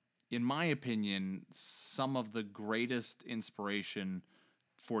 in my opinion, some of the greatest inspiration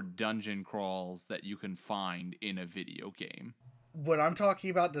for dungeon crawls that you can find in a video game. When I'm talking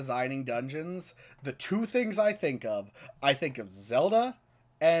about designing dungeons, the two things I think of Zelda,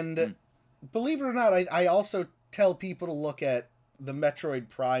 and believe it or not, I also tell people to look at the Metroid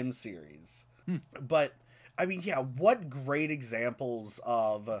Prime series. But, I mean, what great examples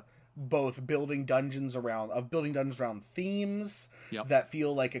of both building dungeons around themes that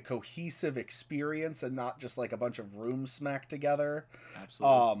feel like a cohesive experience and not just like a bunch of rooms smacked together.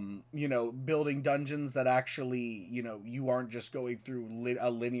 Absolutely. Building dungeons that actually, you aren't just going through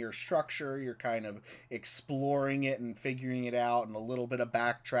a linear structure. You're kind of exploring it and figuring it out, and a little bit of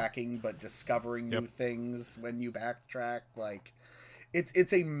backtracking, but discovering new things when you backtrack. Like,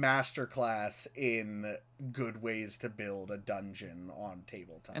 it's a masterclass in good ways to build a dungeon on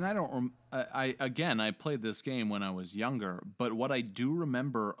tabletop. And I played this game when I was younger, but what I do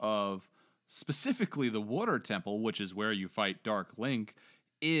remember of specifically the Water Temple, which is where you fight Dark Link,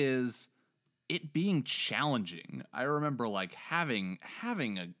 is it being challenging. I remember like having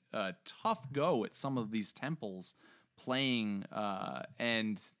a tough go at some of these temples, playing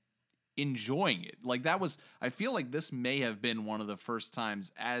and enjoying it. Like, I feel like this may have been one of the first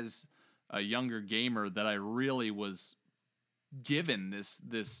times as a younger gamer that I really was given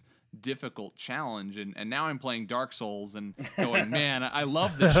this difficult challenge, and now I'm playing Dark Souls and going, man, I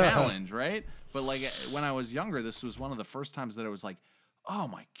love the challenge, right? But like, when I was younger, this was one of the first times that I was like, oh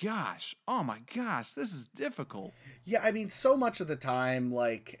my gosh, this is difficult. Yeah, I mean, so much of the time,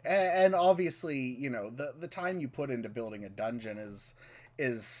 like, and obviously, the time you put into building a dungeon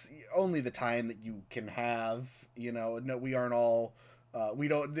is only the time that you can have. No, we aren't all we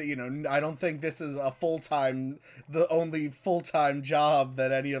don't, I don't think this is the only full-time job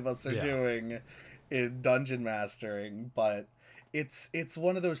that any of us are doing in dungeon mastering, but it's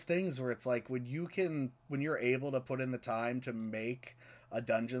one of those things where it's like, when you're able to put in the time to make a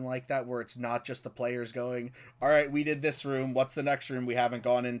dungeon like that, where it's not just the players going, all right, we did this room, what's the next room we haven't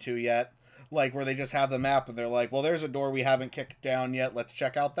gone into yet? Like, where they just have the map and they're like, well, there's a door we haven't kicked down yet, let's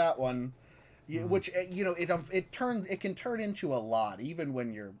check out that one. Which, it can turn into a lot, even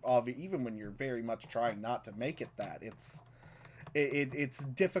when you're very much trying not to make it that. It's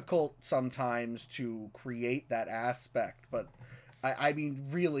difficult sometimes to create that aspect, but I mean,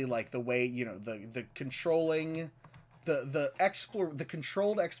 really, like, the way, the controlling, the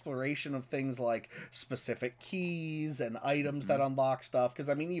controlled exploration of things like specific keys and items that unlock stuff. Because,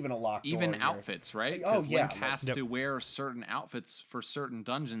 I mean, even a locked door, even outfits, right? Oh, yeah. Link has to wear certain outfits for certain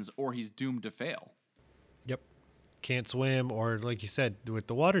dungeons, or he's doomed to fail. Yep. Can't swim, or like you said, with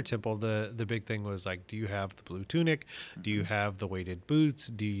the Water Temple, the big thing was like, do you have the blue tunic? Do you have the weighted boots?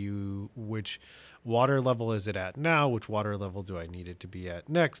 Which water level is it at now? Which water level do I need it to be at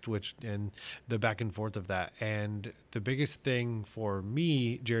next? And the back and forth of that. And the biggest thing for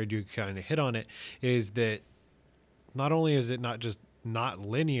me, Jared, you kind of hit on it, is that not only is it not just not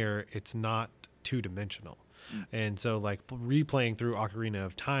linear, it's not two-dimensional. And so like replaying through Ocarina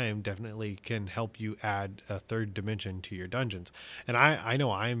of Time definitely can help you add a third dimension to your dungeons. And I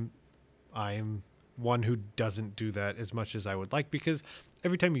know I'm one who doesn't do that as much as I would like, because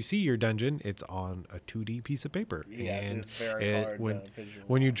every time you see your dungeon, it's on a 2D piece of paper. Yeah, and it is very hard to visualize.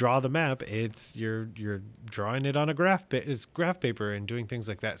 When you draw the map, it's you're drawing it on a graph paper and doing things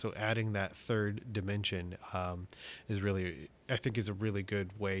like that. So adding that third dimension is really, I think, is a really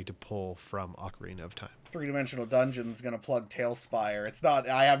good way to pull from Ocarina of Time. Three-dimensional dungeon's gonna plug Tailspire. It's not.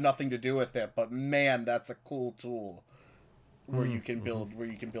 I have nothing to do with it, but man, that's a cool tool where you can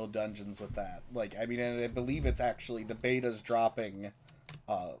build dungeons with that. Like, I mean, and I believe it's actually the beta's dropping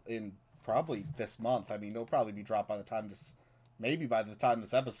in probably this month. I mean, it'll probably be dropped by the time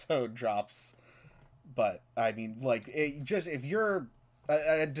this episode drops. But I mean, like, if you're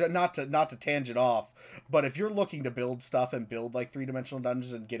not to tangent off, but if you're looking to build stuff and build like three-dimensional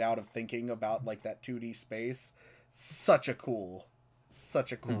dungeons and get out of thinking about like that 2D space, such a cool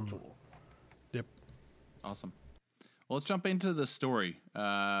tool. Yep. Awesome. Well, let's jump into the story.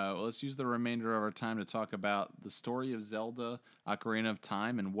 Let's use the remainder of our time to talk about the story of Zelda Ocarina of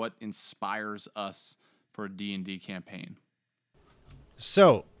Time and what inspires us for a D&D campaign.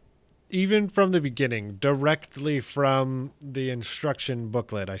 So, even from the beginning, directly from the instruction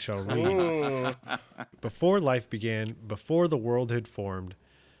booklet I shall read. Before life began, before the world had formed,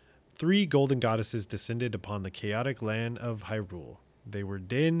 3 golden goddesses descended upon the chaotic land of Hyrule. They were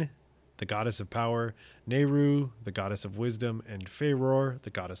Din, the goddess of power, Nehru, the goddess of wisdom, and Faeror, the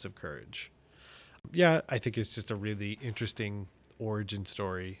goddess of courage. Yeah, I think it's just a really interesting origin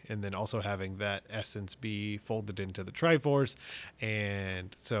story, and then also having that essence be folded into the Triforce.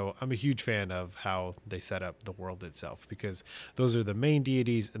 And so I'm a huge fan of how they set up the world itself, because those are the main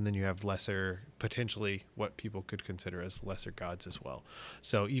deities, and then you have lesser, potentially what people could consider as lesser gods as well.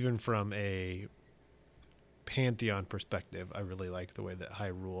 So even from a pantheon perspective, I really like the way that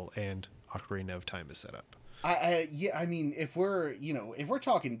Hyrule and Ocarina of Time is set up. I mean, if we're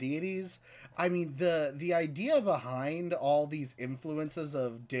talking deities, I mean, the idea behind all these influences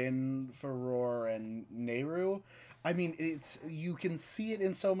of Din, Faeror, and Nehru, I mean, you can see it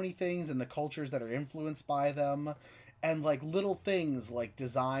in so many things, and the cultures that are influenced by them, and like little things like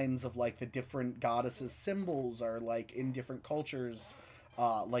designs of like the different goddesses' symbols are like in different cultures,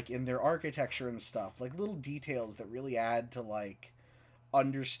 like in their architecture and stuff, like little details that really add to like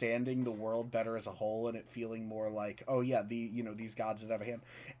understanding the world better as a whole, and it feeling more like, oh yeah, these gods that have a hand.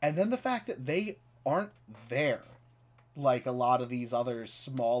 And then the fact that they aren't there like a lot of these other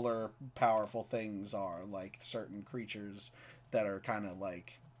smaller powerful things are, like certain creatures that are kind of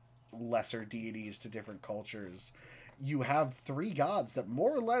like lesser deities to different cultures. You have 3 gods that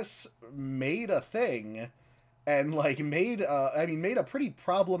more or less made a thing, and like made a pretty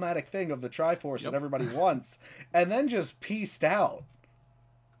problematic thing of the Triforce that everybody wants, and then just pieced out.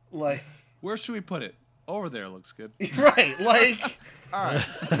 Like, where should we put it? Over there looks good. Right, like, all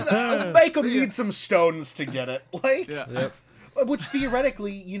right. make them need some stones to get it. Like, Yep. Which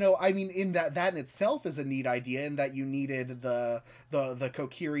theoretically, I mean, in that in itself is a neat idea, in that you needed the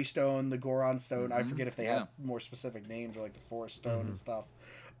Kokiri stone, the Goron stone. I forget if they have more specific names, or like the Forest stone and stuff.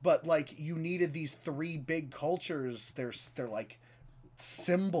 But like, you needed these 3 big cultures. They're like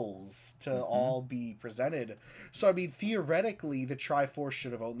symbols to all be presented. So I mean, theoretically, the Triforce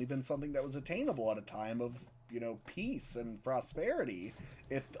should have only been something that was attainable at a time of peace and prosperity,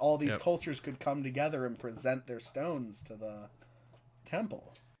 if all these cultures could come together and present their stones to the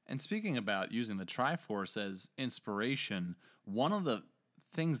temple. And speaking about using the Triforce as inspiration, one of the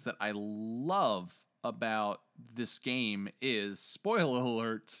things that I love about this game is, spoiler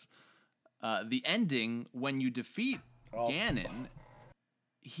alerts, the ending when you defeat Ganon.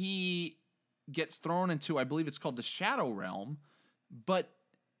 He gets thrown into, I believe it's called the Shadow Realm, but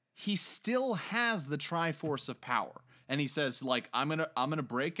he still has the Triforce of power. And he says, like, I'm gonna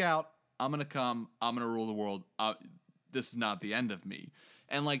break out, I'm gonna come, I'm gonna rule the world. This is not the end of me.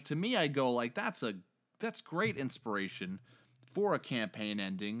 And like, to me, I go like, that's great inspiration for a campaign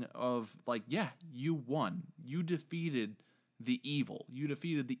ending of like, yeah, you won. You defeated the evil. You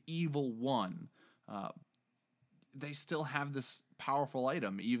defeated the evil one. They still have this powerful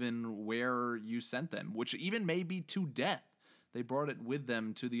item, even where you sent them, which even may be to death. They brought it with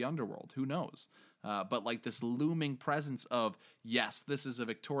them to the underworld. Who knows? But like this looming presence of, yes, this is a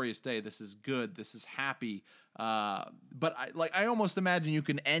victorious day. This is good. This is happy. But I almost imagine you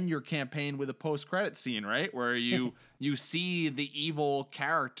can end your campaign with a post-credit scene, right? Where you see the evil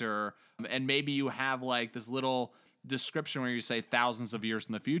character, and maybe you have like this little description where you say thousands of years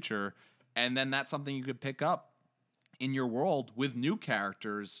in the future, and then that's something you could pick up in your world with new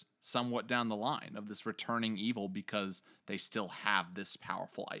characters somewhat down the line of this returning evil because they still have this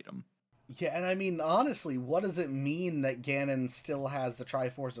powerful item. Yeah, and I mean, honestly, what does it mean that Ganon still has the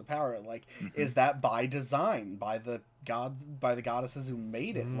Triforce of Power? Like, is that by design, by the gods, by the goddesses who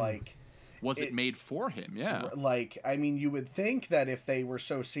made it? Like, was it made for him? Yeah. Like, I mean, you would think that if they were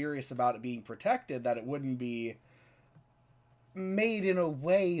so serious about it being protected, that it wouldn't be made in a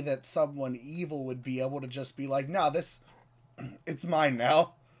way that someone evil would be able to just be like, "No, this, it's mine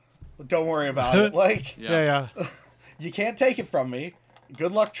now. Don't worry about it." Like, Yeah. you can't take it from me.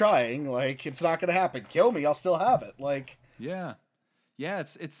 Good luck trying. Like, it's not gonna happen. Kill me, I'll still have it. Like, yeah,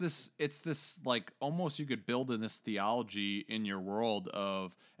 it's this like almost you could build in this theology in your world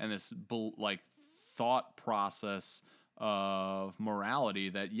of and this like thought process of morality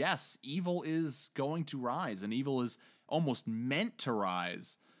that yes, evil is going to rise and evil is almost meant to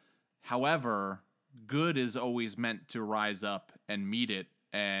rise. However, good is always meant to rise up and meet it.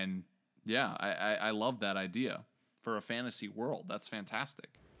 And yeah, I love that idea. For a fantasy world, that's fantastic.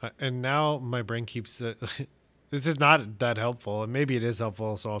 And now my brain keeps this is not that helpful, and maybe it is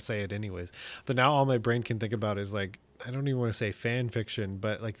helpful, so I'll say it anyways. But now all my brain can think about is like, I don't even want to say fan fiction,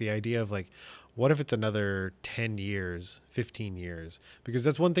 but like the idea of like, what if it's another 10 years, 15 years? Because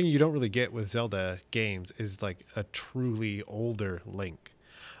that's one thing you don't really get with Zelda games is like a truly older Link.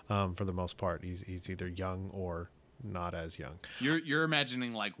 For the most part, he's either young or not as young. You're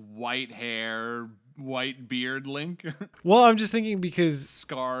imagining like white hair, white beard Link. Well, I'm just thinking because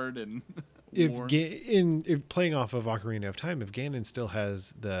scarred and if if playing off of Ocarina of Time, if Ganon still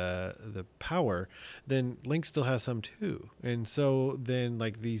has the power, then Link still has some too. And so then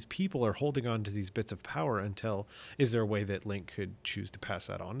like these people are holding on to these bits of power until, is there a way that Link could choose to pass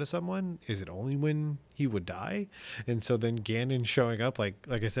that on to someone? Is it only when he would die? And so then Ganon showing up like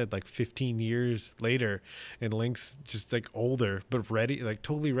I said, like 15 years later, and Link's just like older but ready, like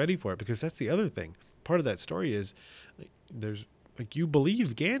totally ready for it. Because that's the other thing. Part of that story is like, there's like, you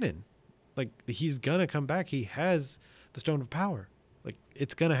believe Ganon. Like, he's gonna come back. He has the Stone of Power. Like,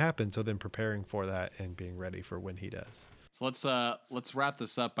 it's gonna happen. So then preparing for that and being ready for when he does. So let's wrap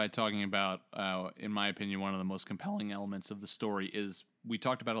this up by talking about, in my opinion, one of the most compelling elements of the story is, we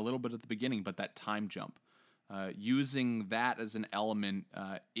talked about a little bit at the beginning, but that time jump. Using that as an element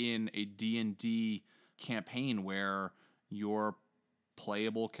in a D&D campaign where your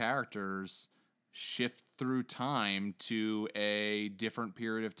playable characters shift through time to a different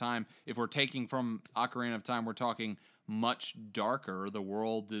period of time. If we're taking from Ocarina of Time, we're talking much darker. The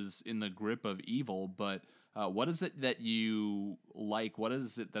world is in the grip of evil, but what is it that you like? What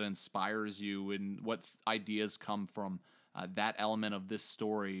is it that inspires you, and what ideas come from that element of this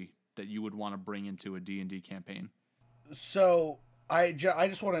story that you would want to bring into a D&D campaign? So I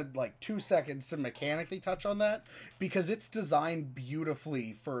just wanted like 2 seconds to mechanically touch on that, because it's designed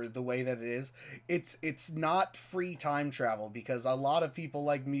beautifully for the way that it is. It's not free time travel, because a lot of people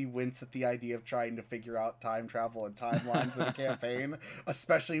like me wince at the idea of trying to figure out time travel and timelines in a campaign,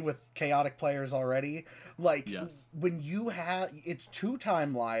 especially with chaotic players already. Like, yes. When you have, it's 2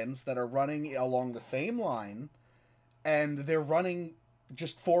 timelines that are running along the same line, and they're running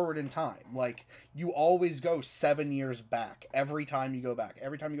just forward in time. Like, you always go 7 years back every time you go back.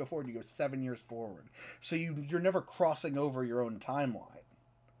 Every time you go forward, you go 7 years forward. So you're never crossing over your own timeline.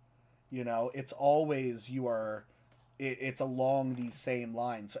 You know, it's always it's along these same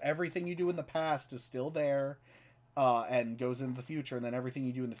lines. So everything you do in the past is still there, and goes into the future, and then everything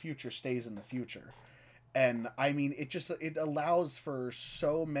you do in the future stays in the future. And I mean, it allows for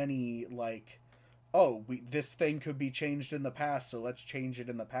so many, like, oh, this thing could be changed in the past, so let's change it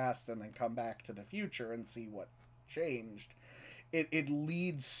in the past and then come back to the future and see what changed. It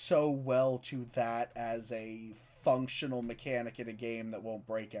leads so well to that as a functional mechanic in a game that won't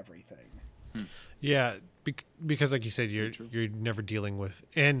break everything. Yeah, because like you said, you're never dealing with,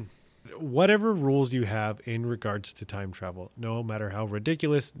 and whatever rules you have in regards to time travel, no matter how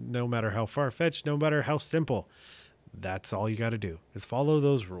ridiculous, no matter how far-fetched, no matter how simple, that's all you got to do is follow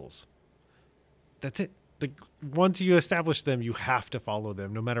those rules. That's it. Like, once you establish them, you have to follow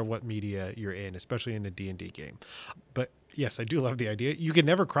them, no matter what media you're in, especially in a D&D game. But yes, I do love the idea. You can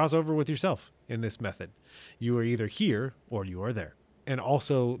never cross over with yourself in this method. You are either here or you are there. And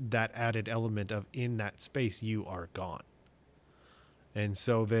also that added element of, in that space, you are gone. And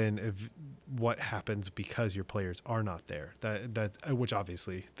so then what happens because your players are not there? That which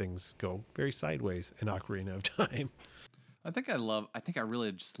obviously things go very sideways in Ocarina of Time. I think I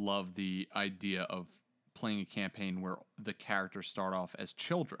really just love the idea of playing a campaign where the characters start off as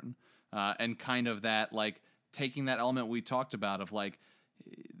children, and kind of that, like, taking that element we talked about of, like,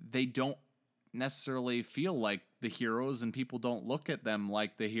 they don't necessarily feel like the heroes, and people don't look at them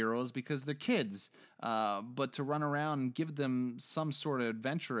like the heroes because they're kids. But to run around and give them some sort of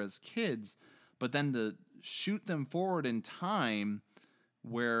adventure as kids, but then to shoot them forward in time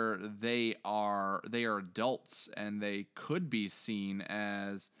where they are adults and they could be seen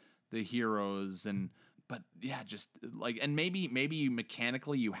as the heroes. And but yeah, just like, and maybe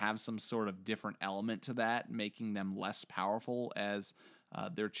mechanically you have some sort of different element to that, making them less powerful as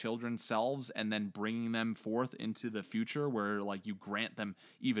their children's selves, and then bringing them forth into the future where like you grant them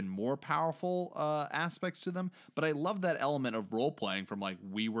even more powerful aspects to them. But I love that element of role playing from like,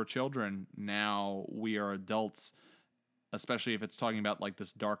 we were children, now we are adults, especially if it's talking about like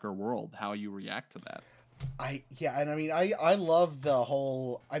this darker world, how you react to that. I love the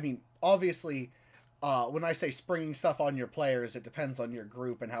whole, I mean, obviously, when I say springing stuff on your players, it depends on your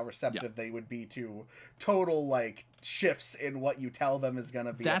group and how receptive they would be to total like shifts in what you tell them is going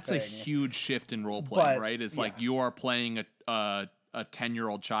to be. That's a huge shift in role playing, right? It's like you are playing a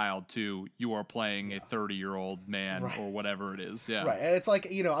 10-year-old child to you are playing a 30-year-old man, or whatever it is. Yeah. Right. And it's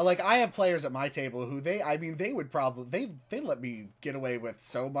like, you know, like I have players at my table who they would probably, they let me get away with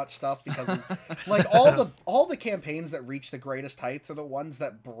so much stuff because like all the campaigns that reach the greatest heights are the ones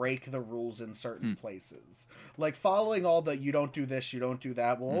that break the rules in certain places. Like following all the, you don't do this, you don't do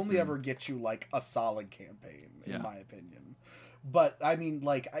that will only ever get you like a solid campaign, in my opinion. But I mean,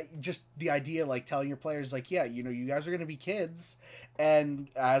 like, just the idea, like telling your players, like, yeah, you know, you guys are going to be kids, and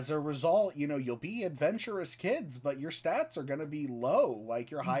as a result, you know, you'll be adventurous kids, but your stats are going to be low. Like,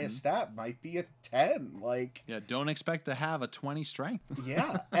 your highest stat might be a 10. Like, yeah, don't expect to have a 20 strength.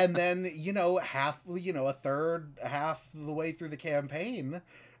 Yeah, and then a third half of the way through the campaign,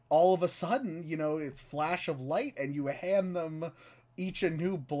 all of a sudden, you know, it's flash of light, and you hand them each a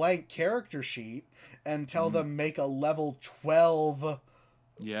new blank character sheet and tell them make a level 12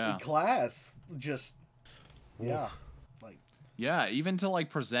 class. Just even to like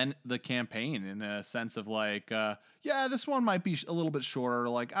present the campaign in a sense of like this one might be a little bit shorter,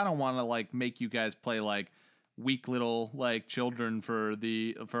 like I don't want to like make you guys play like weak little like children for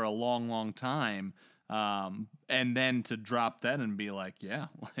a long time, and then to drop that and be like, yeah,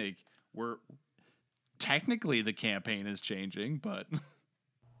 like we're technically the campaign is changing, but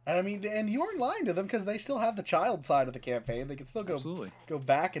and I mean, and you aren't lying to them because they still have the child side of the campaign. They can still go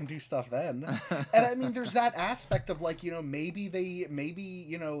back and do stuff then. And I mean, there's that aspect of like, you know, maybe they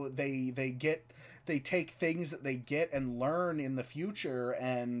take things that they get and learn in the future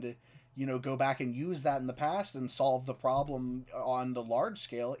and, you know, go back and use that in the past and solve the problem on the large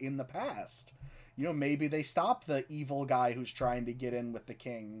scale in the past. You know, maybe they stop the evil guy who's trying to get in with the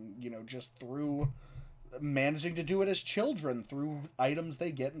king, you know, just through managing to do it as children through items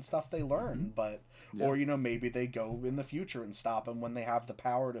they get and stuff they learn. But or, you know, maybe they go in the future and stop them when they have the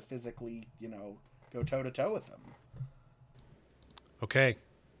power to physically, you know, go toe to toe with them. Okay,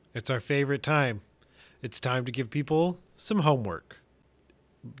 it's our favorite time. It's time to give people some homework.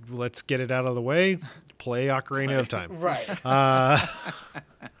 Let's get it out of the way. Play Ocarina of Time. Right.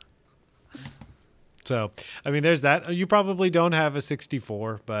 So, I mean, there's that. You probably don't have a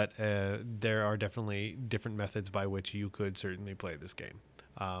 64, but there are definitely different methods by which you could certainly play this game,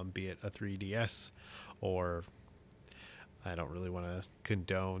 be it a 3DS or I don't really want to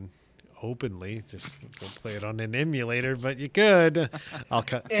condone openly just go play it on an emulator, but you could. I'll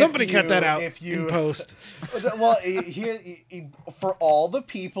cut that out in post. Well, here for all the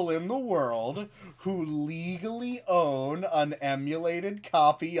people in the world who legally own an emulated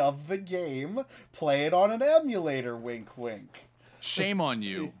copy of the game, play it on an emulator. Wink, wink. Shame on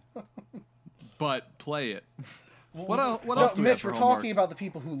you, but play it. What else do we Mitch, have for we're homework? talking about the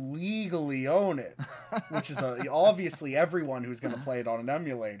people who legally own it, which is obviously everyone who's going to play it on an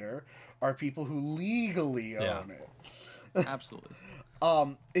emulator are people who legally own it. Absolutely.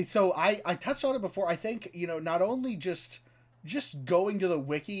 So I touched on it before. I think, you know, not only just going to the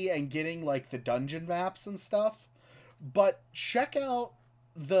wiki and getting like the dungeon maps and stuff, but check out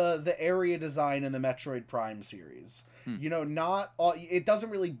the area design in the Metroid Prime series. You know, not all, it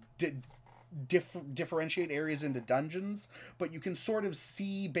doesn't really differentiate areas into dungeons, but you can sort of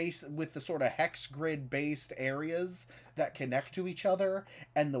see based with the sort of hex grid based areas that connect to each other,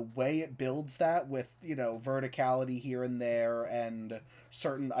 and the way it builds that with, you know, verticality here and there and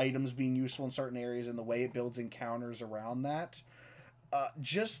certain items being useful in certain areas and the way it builds encounters around that.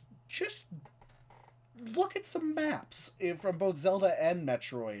 Just look at some maps from both Zelda and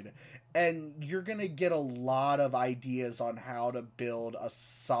Metroid, and you're gonna get a lot of ideas on how to build a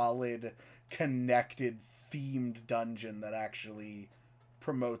solid connected themed dungeon that actually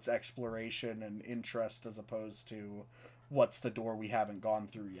promotes exploration and interest as opposed to what's the door we haven't gone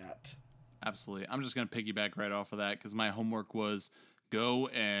through yet. Absolutely. I'm just going to piggyback right off of that because my homework was go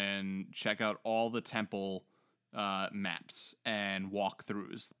and check out all the temple maps and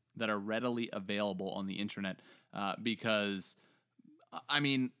walkthroughs that are readily available on the internet because, I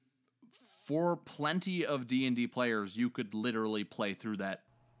mean, for plenty of D&D players, you could literally play through that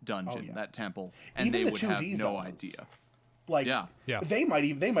dungeon, that temple, and Even they the would have 2D no zones. idea. Like, Yeah. they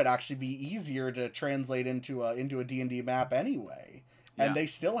might actually be easier to translate into a D&D map anyway. And Yeah. they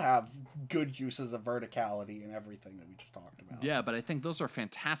still have good uses of verticality and everything that we just talked about. Yeah, but I think those are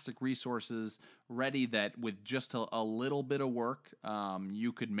fantastic resources ready that with just a little bit of work,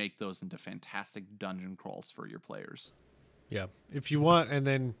 you could make those into fantastic dungeon crawls for your players. Yeah, if you want, and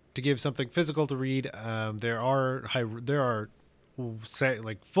then to give something physical to read, there are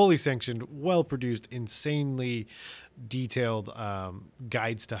fully sanctioned, well produced, insanely detailed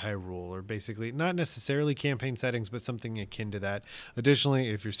guides to Hyrule, or basically not necessarily campaign settings, but something akin to that. Additionally,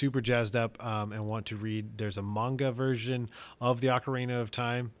 if you're super jazzed up and want to read, there's a manga version of the Ocarina of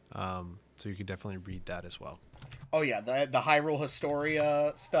Time, so you could definitely read that as well. Oh yeah, the Hyrule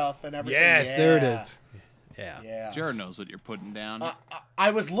Historia stuff and everything. Yes, yeah. there it is. Yeah. Jared knows what you're putting down. I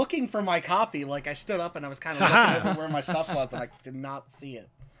was looking for my copy. Like, I stood up and I was kind of looking over where my stuff was, and I did not see it.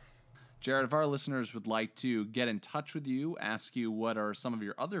 Jared, if our listeners would like to get in touch with you, ask you what are some of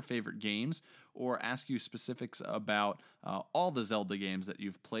your other favorite games, or ask you specifics about all the Zelda games that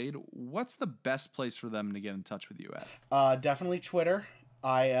you've played, what's the best place for them to get in touch with you at? Definitely Twitter.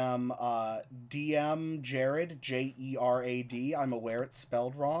 I am DM Jared, Jerad. I'm aware it's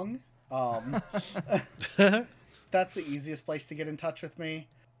spelled wrong. That's the easiest place to get in touch with me.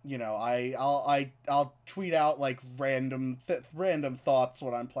 You know, I'll tweet out like random thoughts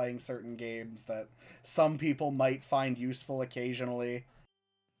when I'm playing certain games that some people might find useful occasionally.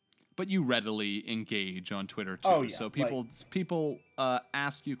 But you readily engage on Twitter too. Oh, yeah, So people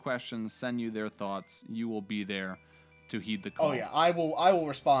ask you questions, send you their thoughts. You will be there to heed the call. Oh yeah, I will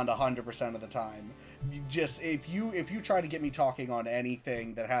respond 100% of the time. Just if you try to get me talking on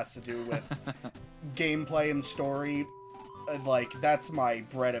anything that has to do with gameplay and story, like that's my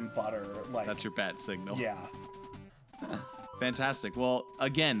bread and butter. Like That's your bat signal. Yeah. Fantastic. Well,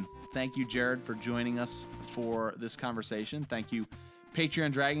 again, thank you, Jared, for joining us for this conversation. Thank you,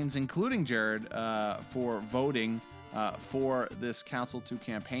 Patreon Dragons, including Jared, for voting for this Council 2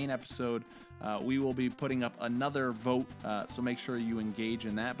 campaign episode. We will be putting up another vote, so make sure you engage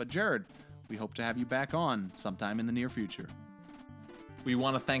in that. But Jared, we hope to have you back on sometime in the near future. We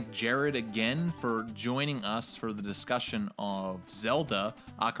want to thank Jared again for joining us for the discussion of Zelda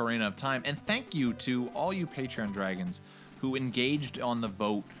Ocarina of Time. And thank you to all you Patreon Dragons who engaged on the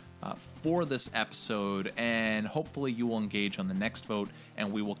vote for this episode. And hopefully you will engage on the next vote,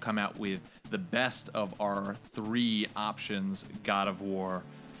 and we will come out with the best of our three options: God of War,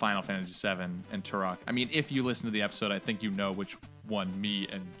 Final Fantasy VII, and Turok. I mean, if you listen to the episode, I think you know which one me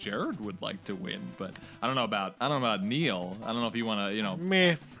and Jared would like to win, but I don't know about Neil. I don't know if you want to,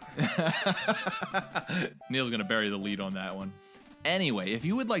 Meh. Neil's going to bury the lead on that one. Anyway, if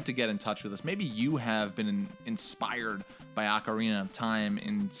you would like to get in touch with us, maybe you have been inspired by Ocarina of Time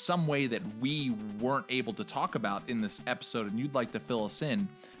in some way that we weren't able to talk about in this episode, and you'd like to fill us in,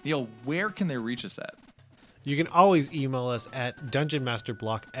 Neil, where can they reach us at? You can always email us at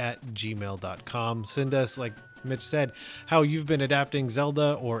dungeonmasterblock@gmail.com. Send us, like Mitch said, how you've been adapting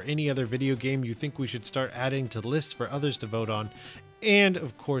Zelda or any other video game you think we should start adding to lists for others to vote on. And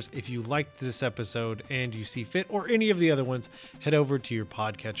of course, if you liked this episode and you see fit, or any of the other ones, head over to your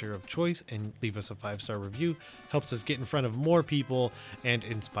podcatcher of choice and leave us a 5-star review. Helps us get in front of more people and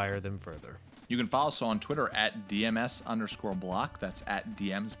inspire them further. You can follow us on Twitter at DMS_block. That's at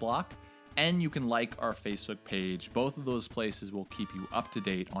DMsBlock. And you can like our Facebook page. Both of those places will keep you up to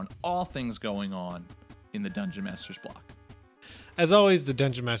date on all things going on in the Dungeon Masters Block. As always, the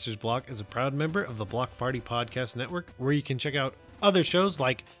Dungeon Masters Block is a proud member of the Block Party Podcast Network, where you can check out other shows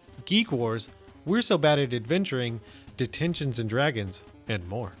like Geek Wars, We're So Bad at Adventuring, Detentions and Dragons, and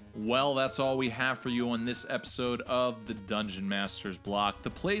more. Well, that's all we have for you on this episode of the Dungeon Masters Block, the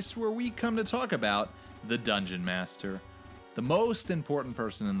place where we come to talk about the Dungeon Master, the most important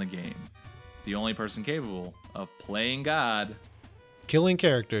person in the game, the only person capable of playing God, Killing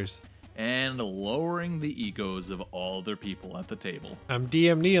characters. and lowering the egos of all their people at the table. I'm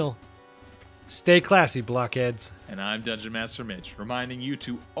DM Neil. Stay classy, blockheads. And I'm Dungeon Master Mitch, reminding you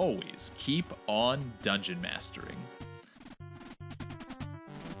to always keep on dungeon mastering.